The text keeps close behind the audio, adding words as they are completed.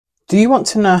Do you want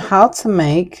to know how to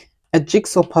make a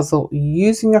jigsaw puzzle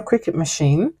using your Cricut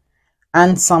machine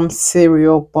and some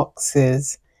cereal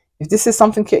boxes? If this is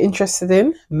something you're interested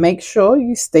in, make sure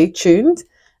you stay tuned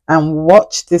and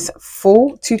watch this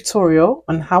full tutorial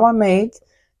on how I made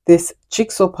this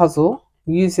jigsaw puzzle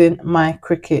using my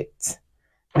Cricut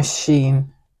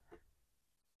machine.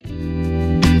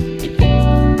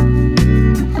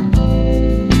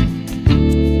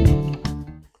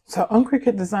 So on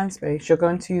Cricut Design Space, you're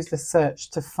going to use the search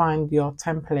to find your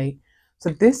template.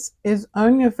 So this is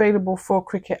only available for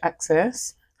Cricut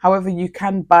Access. However, you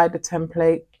can buy the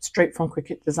template straight from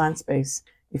Cricut Design Space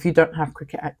if you don't have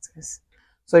Cricut Access.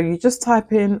 So you just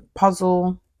type in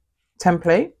puzzle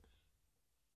template.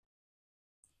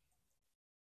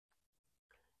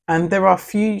 And there are a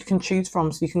few you can choose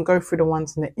from. So you can go through the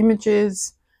ones in the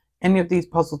images, any of these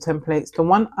puzzle templates. The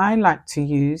one I like to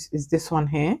use is this one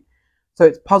here. So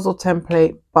it's Puzzle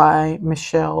Template by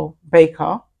Michelle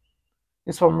Baker.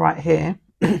 This one right here.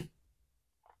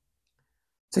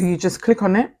 So you just click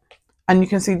on it and you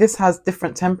can see this has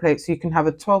different templates. So you can have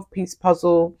a 12-piece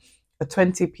puzzle, a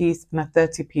 20-piece and a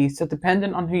 30-piece. So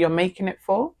depending on who you're making it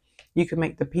for, you can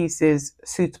make the pieces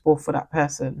suitable for that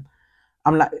person.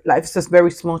 Like if it's just a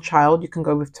very small child, you can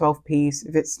go with 12-piece.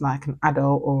 If it's like an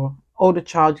adult or older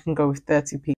child, you can go with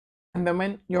 30-piece. And then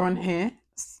when you're on here,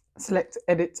 select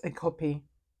edit and copy.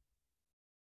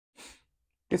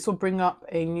 This will bring up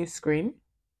a new screen.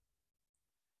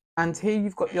 And here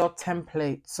you've got your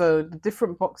template. So the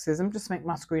different boxes, let me just make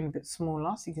my screen a bit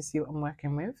smaller so you can see what I'm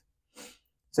working with.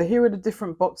 So here are the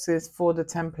different boxes for the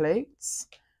templates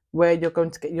where you're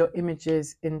going to get your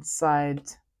images inside.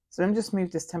 So let me just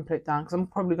move this template down because I'm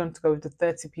probably going to go with the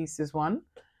 30 pieces one.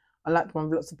 I like the one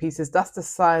with lots of pieces. That's the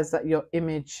size that your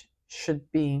image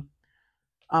should be.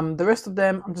 The rest of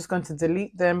them, I'm just going to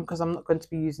delete them because I'm not going to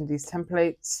be using these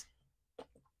templates.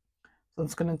 So I'm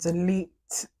just going to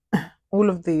delete all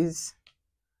of these.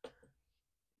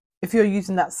 If you're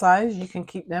using that size, you can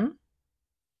keep them.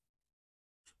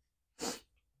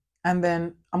 And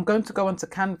then I'm going to go onto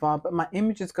Canva, but my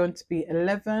image is going to be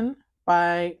 11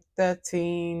 by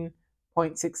 13.16.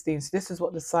 So this is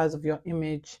what the size of your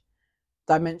image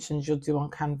dimensions you'll do on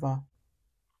Canva.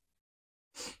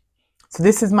 So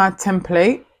this is my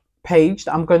template page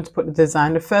that I'm going to put the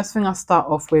design. The first thing I start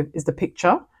off with is the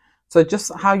picture. So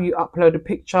just how you upload a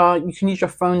picture. You can use your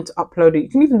phone to upload it. You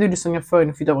can even do this on your phone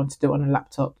if you don't want to do it on a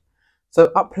laptop. So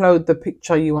upload the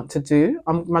picture you want to do.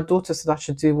 My daughter said I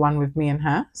should do one with me and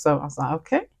her. So I was like,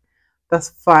 okay,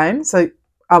 that's fine. So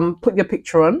put your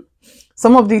picture on.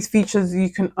 Some of these features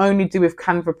you can only do with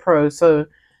Canva Pro. So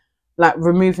like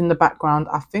removing the background,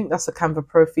 I think that's a Canva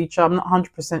Pro feature. I'm not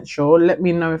 100% sure. Let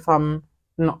me know if I'm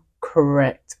not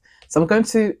correct. So I'm going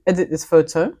to edit this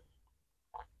photo. And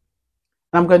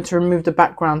I'm going to remove the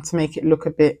background to make it look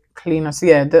a bit cleaner. So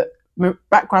yeah, the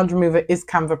background remover is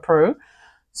Canva Pro.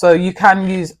 So you can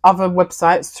use other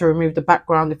websites to remove the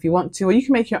background if you want to, or you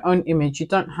can make your own image. You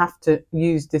don't have to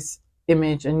use this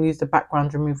image and use the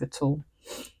background remover tool.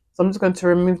 So I'm just going to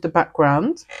remove the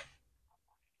background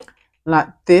like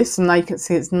this. And now you can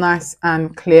see it's nice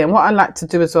and clear. And what I like to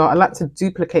do as well, I like to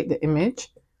duplicate the image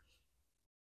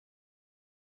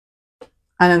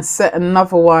and then set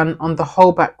another one on the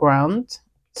whole background.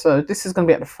 So this is going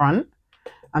to be at the front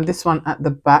and this one at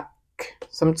the back.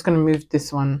 So I'm just going to move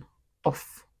this one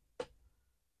off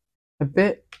a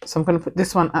bit. So I'm going to put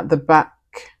this one at the back.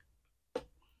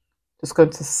 Just going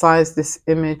to size this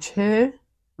image here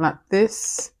like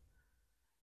this.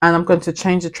 And I'm going to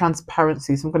change the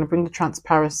transparency. So I'm going to bring the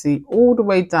transparency all the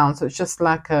way down. So it's just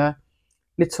like a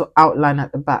little outline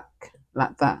at the back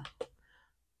like that.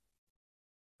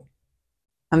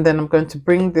 And then I'm going to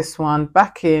bring this one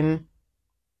back in.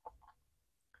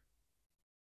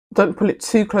 Don't pull it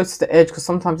too close to the edge because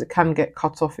sometimes it can get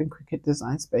cut off in Cricut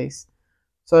Design Space.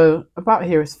 So about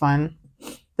here is fine.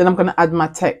 Then I'm going to add my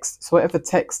text. So whatever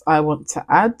text I want to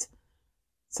add.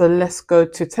 So let's go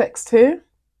to text here.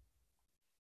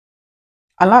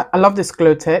 I love this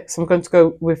glow text. I'm going to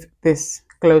go with this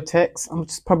glow text. I'm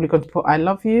just probably going to put I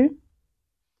love you.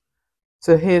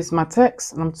 So here's my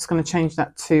text and I'm just going to change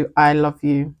that to I love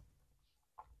you.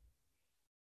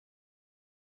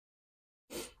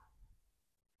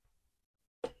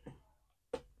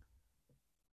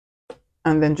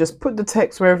 And then just put the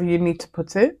text wherever you need to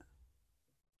put it.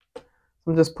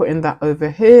 I'm just putting that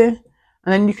over here.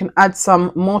 And then you can add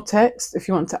some more text. If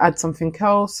you want to add something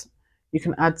else, you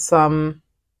can add some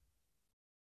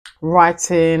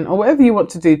writing or whatever you want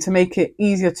to do to make it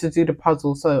easier to do the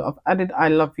puzzle. So I've added I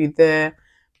love you there.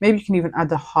 Maybe you can even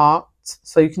add a heart.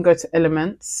 So you can go to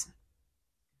elements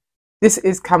This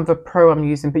is Canva Pro I'm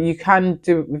using, but you can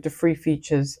do it with the free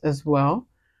features as well.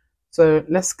 So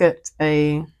let's get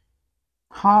a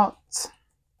heart. So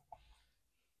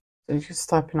you just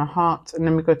type in a heart, and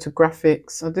then we go to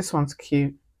graphics. Oh, this one's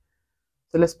cute.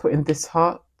 So let's put in this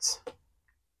heart.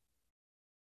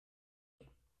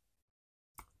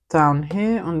 Down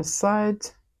here on the side,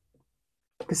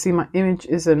 you can see my image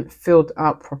isn't filled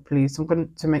out properly, so I'm going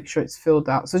to make sure it's filled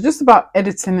out. So it's just about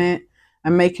editing it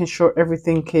and making sure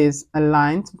everything is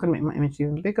aligned. I'm going to make my image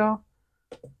even bigger.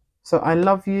 So I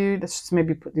love you. Let's just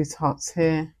maybe put these hearts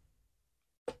here.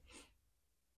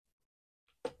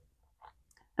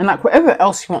 And like whatever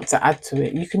else you want to add to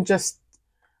it, you can just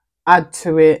add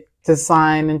to it,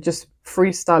 design, and just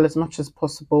freestyle as much as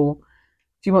possible.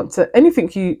 If you want to, anything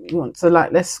you want to,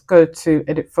 like, let's go to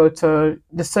edit photo.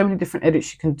 There's so many different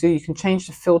edits you can do. You can change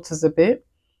the filters a bit.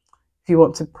 If you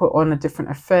want to put on a different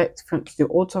effect, if you want to do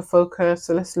autofocus.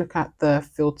 So let's look at the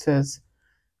filters.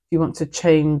 If you want to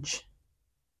change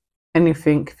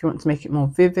anything, if you want to make it more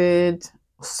vivid,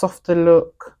 softer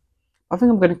look, I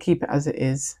think I'm going to keep it as it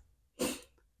is.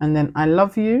 And then I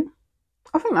love you.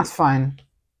 I think that's fine.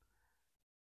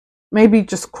 Maybe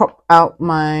just crop out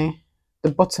the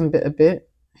bottom bit a bit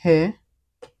here.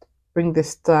 Bring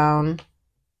this down.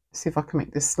 See if I can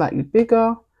make this slightly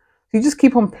bigger. You just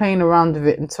keep on playing around with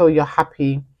it until you're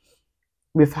happy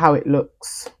with how it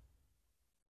looks.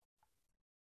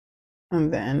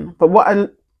 And then, but what I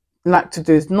like to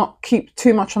do is not keep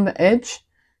too much on the edge,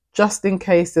 just in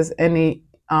case there's any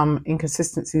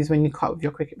inconsistencies when you cut with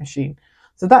your Cricut machine.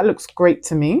 So that looks great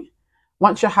to me.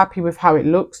 Once you're happy with how it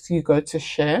looks, you go to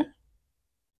share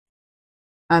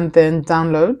and then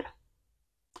download.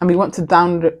 And we want to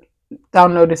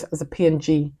download this as a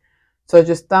PNG. So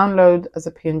just download as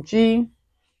a PNG,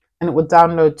 and it will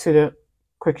download to the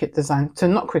Cricut Design,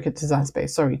 not Cricut Design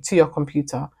Space, sorry, to your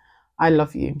computer. I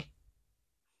love you.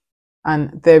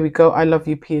 And there we go. I love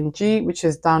you PNG, which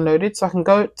is downloaded. So I can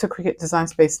go to Cricut Design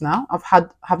Space now.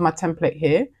 Have my template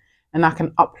here, and I can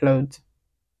upload.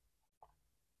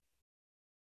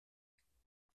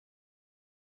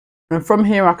 And from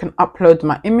here, I can upload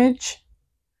my image.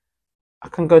 I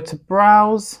can go to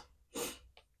browse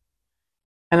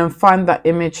and then find that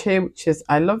image here, which is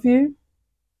I love you.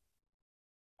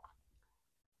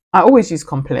 I always use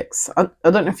complex. I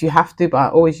don't know if you have to, but I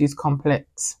always use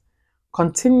complex.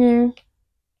 Continue.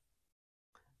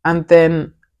 And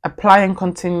then apply and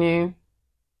continue.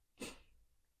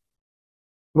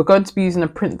 We're going to be using a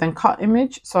print then cut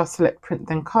image. So I select print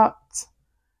then cut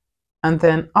and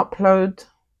then upload.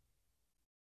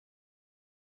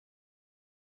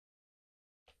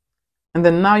 And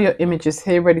then now your image is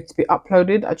here ready to be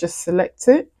uploaded. I just select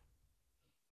it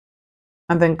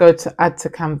and then go to add to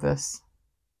canvas.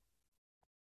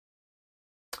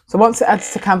 So once it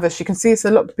adds to canvas, you can see it's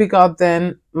a lot bigger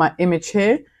than my image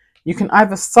here. You can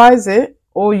either size it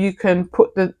or you can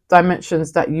put the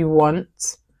dimensions that you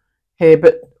want here.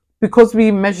 But because we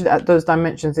measured at those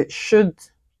dimensions, it should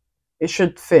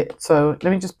fit. So let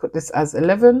me just put this as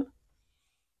 11.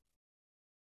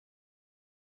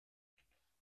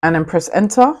 And then press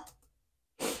enter.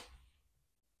 It's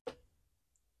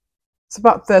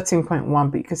about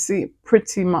 13.1, but you can see it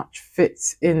pretty much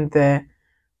fits in there,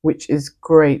 which is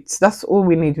great. So that's all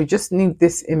we need. We just need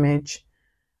this image,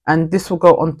 and this will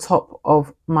go on top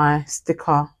of my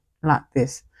sticker like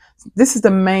this. This is the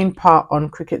main part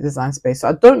on Cricut Design Space. So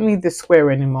I don't need this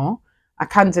square anymore. I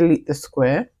can delete the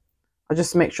square. I'll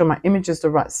just make sure my image is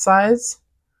the right size.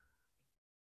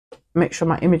 Make sure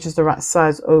my image is the right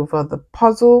size over the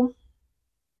puzzle,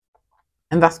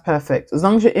 and that's perfect. As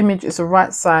long as your image is the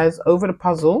right size over the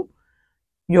puzzle,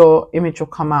 your image will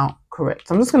come out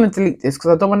correct. I'm just going to delete this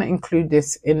because I don't want to include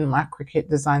this in my Cricut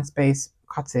Design Space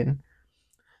cutting.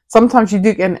 Sometimes you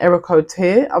do get an error code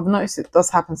here. I've noticed it does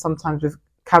happen sometimes with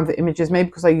Canva images, maybe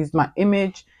because I use my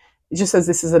image. It just says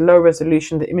this is a low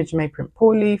resolution. The image may print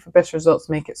poorly. For best results,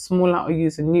 make it smaller or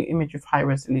use a new image with high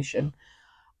resolution.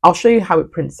 I'll show you how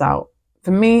it prints out. For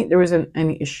me, there isn't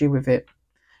any issue with it.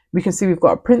 We can see we've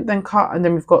got a print then cut, and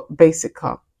then we've got basic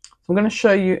cut. So I'm going to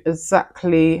show you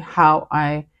exactly how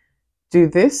I do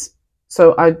this.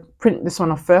 So I print this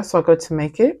one off first. So I go to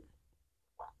make it.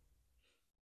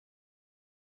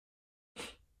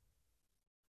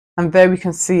 And there we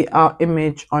can see our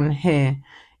image on here.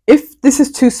 If this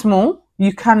is too small,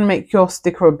 you can make your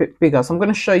sticker a bit bigger. So I'm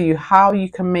going to show you how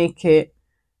you can make it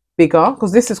bigger,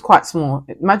 because this is quite small.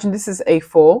 Imagine this is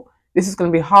A4. This is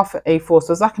going to be half an A4,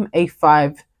 so it's like an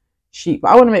A5 sheet.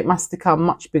 But I want to make my sticker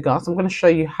much bigger, so I'm going to show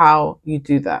you how you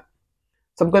do that.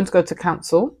 So I'm going to go to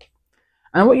cancel.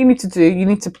 And what you need to do, you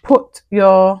need to put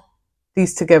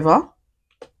these together.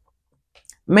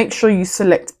 make sure you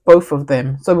select both of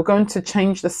them. So we're going to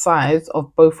change the size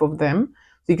of both of them.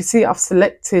 So you can see I've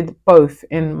selected both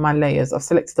in my layers. I've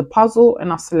selected the puzzle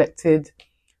and I've selected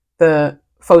the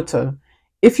photo.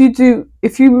 If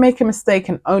you make a mistake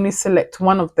and only select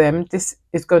one of them, this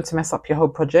is going to mess up your whole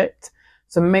project.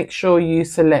 So make sure you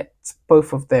select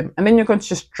both of them, and then you're going to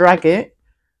just drag it,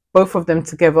 both of them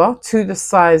together to the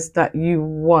size that you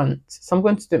want. So I'm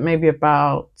going to do it maybe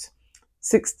about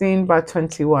 16 by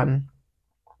 21.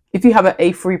 If you have an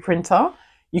A3 printer,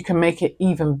 you can make it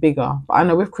even bigger. But I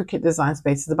know with Cricut Design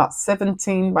Space, it's about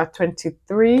 17 by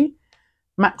 23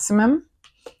 maximum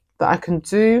that I can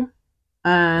do.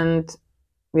 And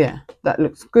yeah, that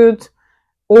looks good.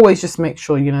 Always just make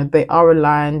sure, you know, they are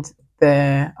aligned.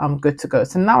 There, I'm good to go.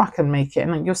 So now I can make it,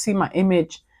 and you'll see my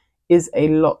image is a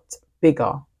lot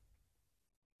bigger.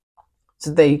 So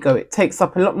there you go. It takes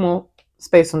up a lot more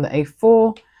space on the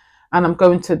A4, and I'm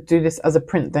going to do this as a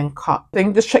print then cut.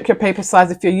 Then just check your paper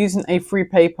size. If you're using A3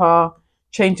 paper,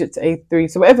 change it to A3.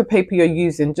 So whatever paper you're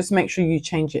using, just make sure you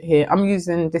change it here. I'm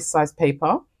using this size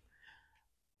paper.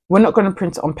 We're not going to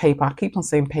print it on paper. I keep on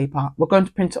saying paper. We're going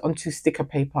to print it onto sticker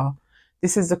paper.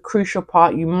 This is the crucial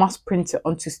part. You must print it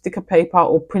onto sticker paper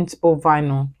or printable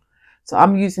vinyl. So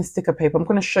I'm using sticker paper. I'm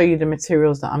going to show you the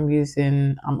materials that I'm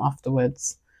using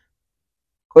afterwards.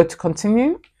 Go to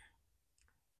continue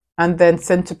and then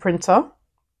send to printer.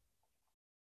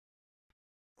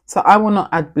 So I will not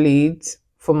add bleed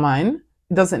for mine.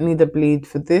 It doesn't need a bleed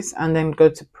for this. And then go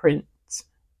to print.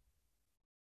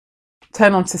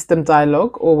 Turn on system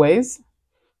dialog always.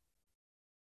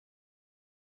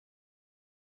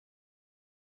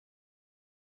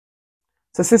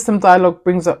 So system dialog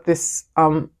brings up this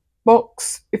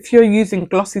box. If you're using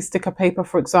glossy sticker paper,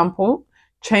 for example,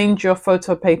 change your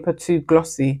photo paper to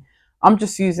glossy. I'm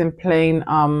just using plain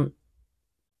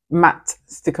matte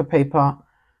sticker paper.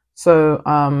 So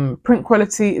print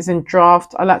quality is in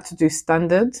draft. I like to do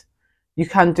standard. You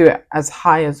can do it as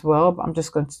high as well, but I'm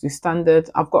just going to do standard.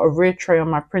 I've got a rear tray on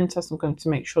my printer, so I'm going to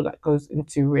make sure that goes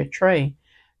into rear tray.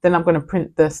 Then I'm going to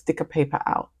print the sticker paper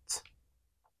out.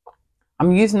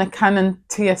 I'm using a Canon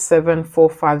TS7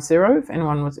 450 if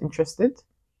anyone was interested.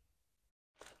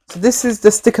 So this is the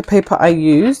sticker paper I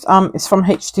used. It's from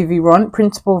HTV Ron,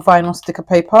 printable vinyl sticker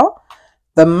paper,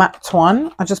 the matte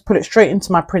one. I just put it straight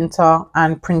into my printer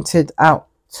and printed out.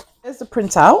 There's the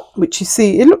printout, which you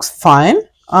see, it looks fine.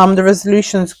 The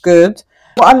resolution's good.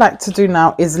 What I like to do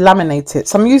now is laminate it.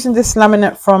 So I'm using this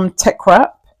laminate from Tech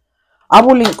Wrap. I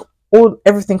will link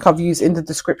everything I've used in the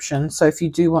description. So if you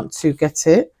do want to get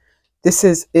it, this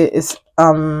is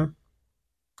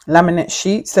laminate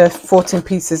sheets. There are 14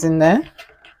 pieces in there.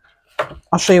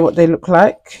 I'll show you what they look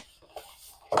like.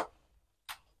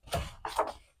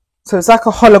 So it's like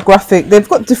a holographic. They've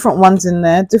got different ones in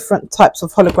there, different types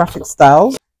of holographic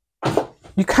styles.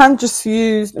 You can just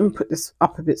use, let me put this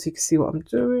up a bit so you can see what I'm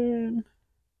doing.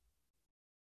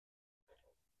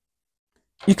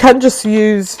 You can just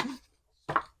use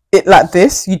it like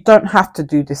this. You don't have to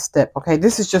do this step, okay?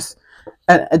 This is just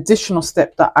an additional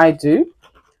step that I do.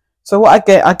 So what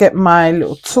I get my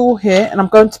little tool here, and I'm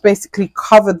going to basically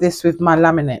cover this with my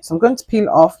laminate. So I'm going to peel it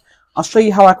off. I'll show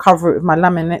you how I cover it with my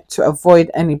laminate to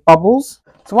avoid any bubbles.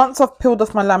 So once I've peeled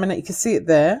off my laminate, you can see it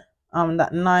there.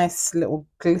 That nice little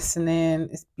glistening,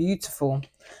 it's beautiful.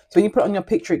 So when you put it on your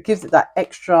picture, it gives it that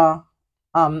extra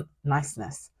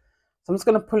niceness. So I'm just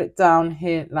going to pull it down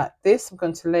here like this. I'm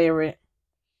going to layer it.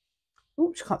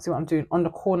 Oops, you can't see what I'm doing. On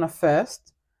the corner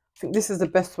first. I think this is the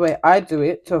best way I do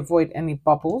it to avoid any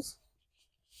bubbles.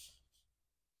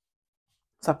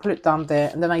 So I put it down there,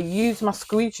 and then I use my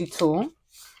squeegee tool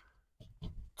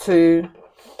to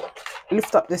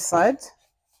lift up this side.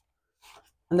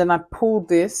 And then I pull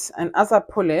this, and as I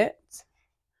pull it,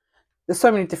 there's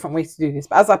so many different ways to do this,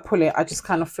 but as I pull it, I just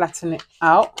kind of flatten it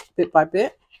out bit by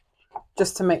bit,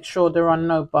 just to make sure there are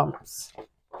no bumps.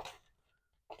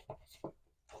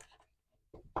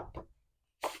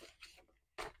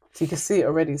 So you can see it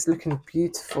already, it's looking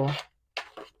beautiful.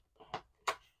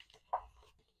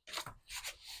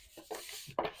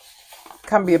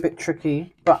 Can be a bit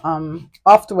tricky, but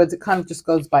afterwards it kind of just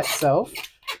goes by itself.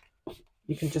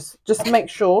 You can just make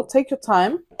sure, take your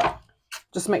time,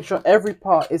 just make sure every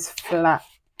part is flat.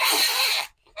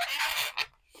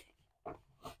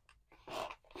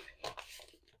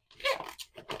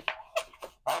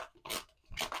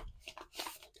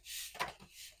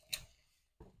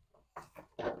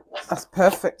 That's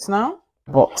perfect now.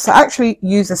 Box. I actually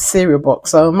use a cereal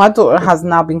box. So my daughter has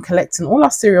now been collecting all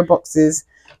our cereal boxes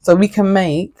so we can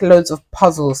make loads of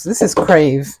puzzles. This is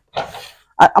Crave.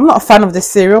 I'm not a fan of this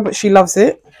cereal, but she loves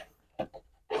it.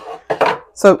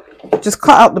 So just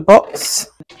cut out the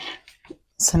box.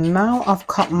 So now I've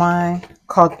cut my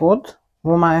cardboard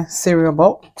or my cereal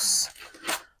box.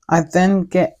 I then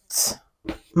get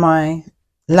my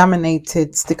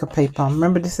laminated sticker paper.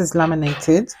 Remember, this is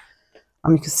laminated.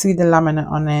 You can see the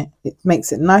laminate on it. It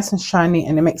makes it nice and shiny,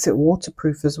 and it makes it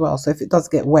waterproof as well. So if it does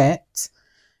get wet,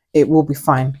 it will be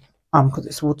fine, because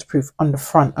it's waterproof on the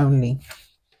front only.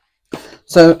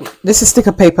 So this is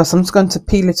sticker paper, so I'm just going to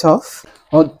peel it off.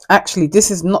 Or actually,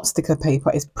 this is not sticker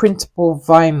paper, it's printable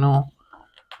vinyl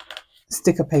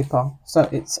sticker paper. So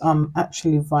it's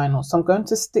actually vinyl. So I'm going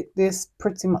to stick this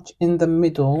pretty much in the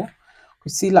middle. You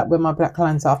see, like where my black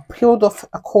lines are. I've peeled off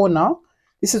a corner.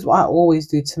 This is what I always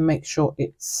do to make sure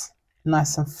it's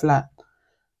nice and flat.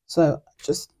 So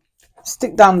just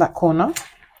stick down that corner,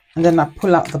 and then I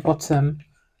pull out the bottom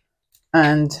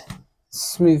and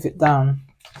smooth it down.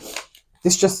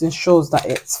 This just ensures that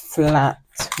it's flat.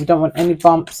 We don't want any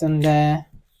bumps in there.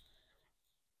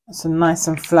 So nice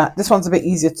and flat. This one's a bit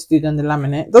easier to do than the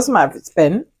laminate. It doesn't matter if it's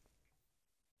bent.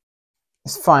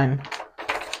 It's fine.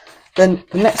 Then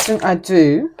the next thing I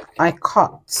do, I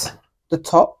cut the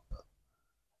top.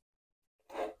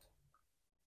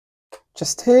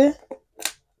 Just here.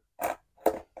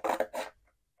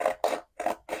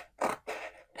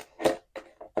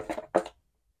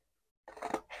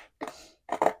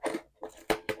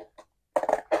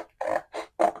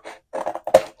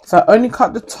 So I only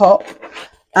cut the top,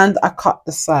 and I cut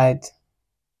the side.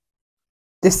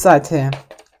 This side here.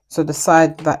 So the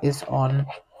side that is on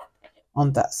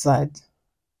that side.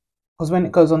 Because when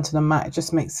it goes onto the mat, it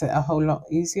just makes it a whole lot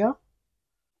easier.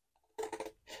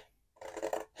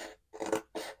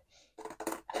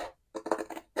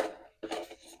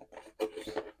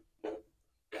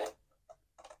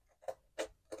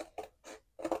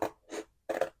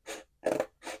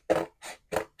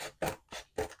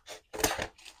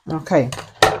 Okay,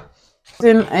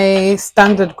 in a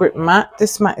standard grip mat.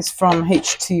 This mat is from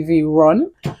HTV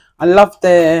Ron. I love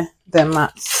their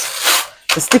mats.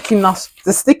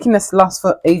 The stickiness lasts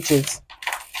for ages.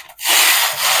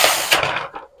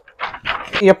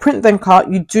 Your print then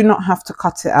cut, you do not have to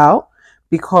cut it out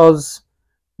because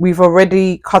we've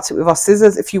already cut it with our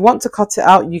scissors. If you want to cut it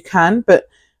out, you can, but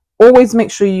always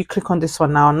make sure you click on this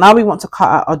one now. Now we want to cut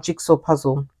out our jigsaw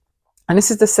puzzle, and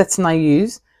this is the setting I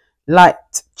use. Light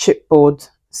chipboard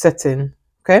setting,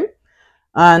 okay,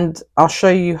 and I'll show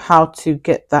you how to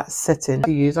get that setting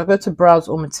to use. I go to browse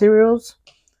all materials,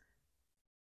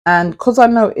 and because I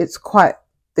know it's quite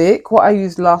thick, what I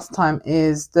used last time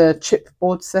is the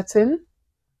chipboard setting.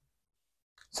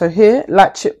 So here,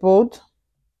 light chipboard,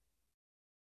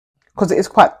 because it is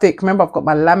quite thick. Remember, I've got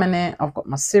my laminate, I've got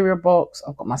my cereal box,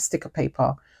 I've got my sticker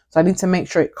paper, so I need to make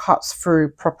sure it cuts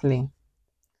through properly.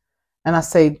 And I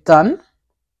say done.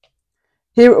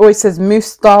 Here it always says move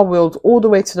star wheels all the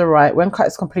way to the right. When cut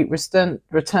is complete,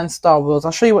 return star wheels.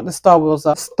 I'll show you what the star wheels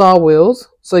are. Star wheels,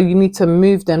 so you need to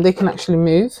move them. They can actually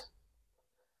move.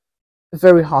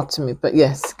 Very hard to move, but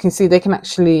yes, you can see they can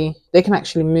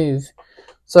actually move.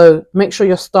 So make sure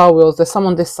your star wheels, there's some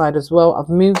on this side as well. I've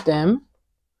moved them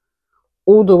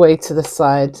all the way to the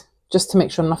side just to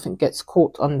make sure nothing gets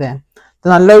caught on there.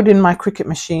 Then I load in my Cricut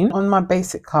machine. On my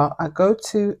basic cut, I go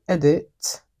to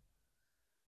edit.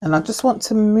 And I just want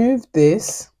to move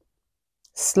this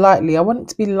slightly. I want it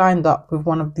to be lined up with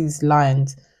one of these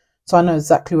lines, so I know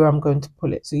exactly where I'm going to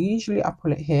pull it. So usually I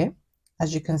pull it here.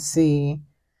 As you can see,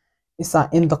 it's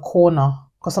like in the corner,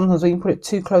 because sometimes when you put it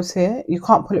too close here, you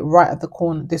can't put it right at the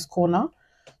corner, this corner.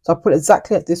 So I put it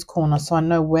exactly at this corner, so I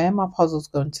know where my puzzle is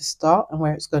going to start and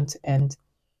where it's going to end.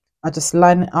 I just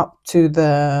line it up to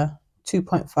the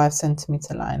 2.5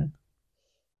 centimeter line,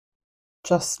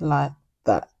 just like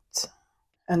that.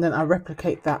 And then I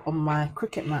replicate that on my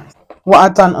Cricut mat. What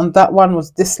I've done on that one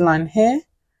was this line here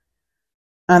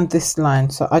and this line.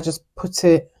 So I just put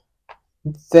it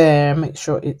there, make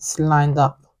sure it's lined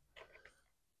up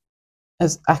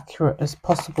as accurate as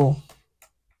possible.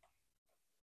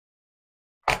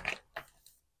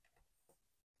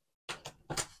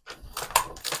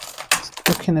 It's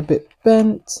looking a bit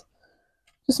bent.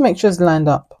 Just make sure it's lined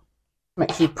up.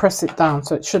 Make sure you press it down,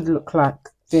 so it should look like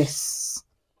this.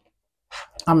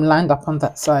 I'm lined up on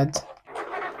that side.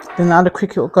 Then now the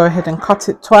Cricut will go ahead and cut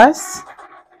it twice.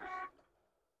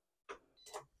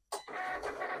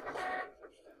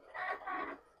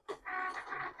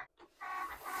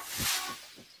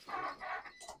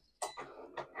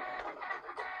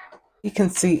 You can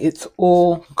see it's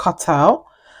all cut out,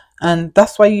 and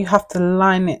that's why you have to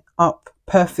line it up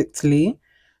perfectly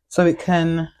so it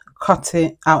can cut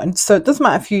it out. And so it doesn't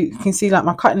matter if you can see, like,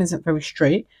 my cutting isn't very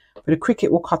straight, but the Cricut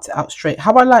will cut it out straight.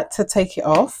 How I like to take it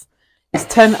off is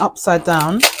turn it upside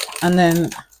down and then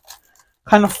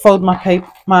kind of fold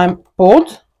my board.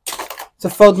 So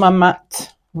fold my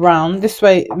mat round this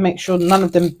way, make sure none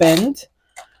of them bend.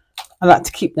 I like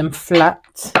to keep them flat.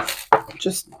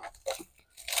 Just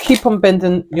keep on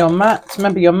bending your mat.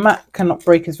 Remember, your mat cannot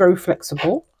break, it's very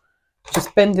flexible.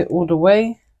 Just bend it all the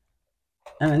way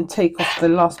and then take off the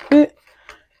last bit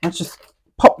and just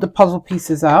pop the puzzle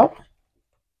pieces out.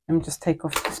 Let me just take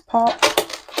off this part.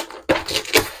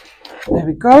 There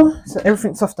we go. So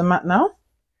everything's off the mat now.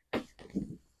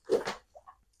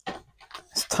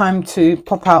 It's time to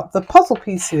pop out the puzzle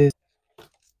pieces.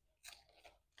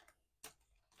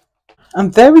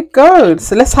 And there we go.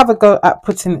 So let's have a go at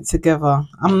putting it together.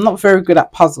 I'm not very good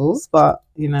at puzzles, but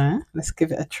you know, let's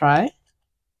give it a try.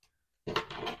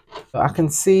 So I can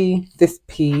see this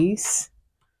piece.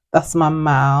 That's my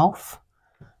mouth.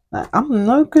 Like, I'm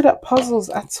no good at puzzles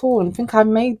at all. I think I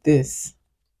made this.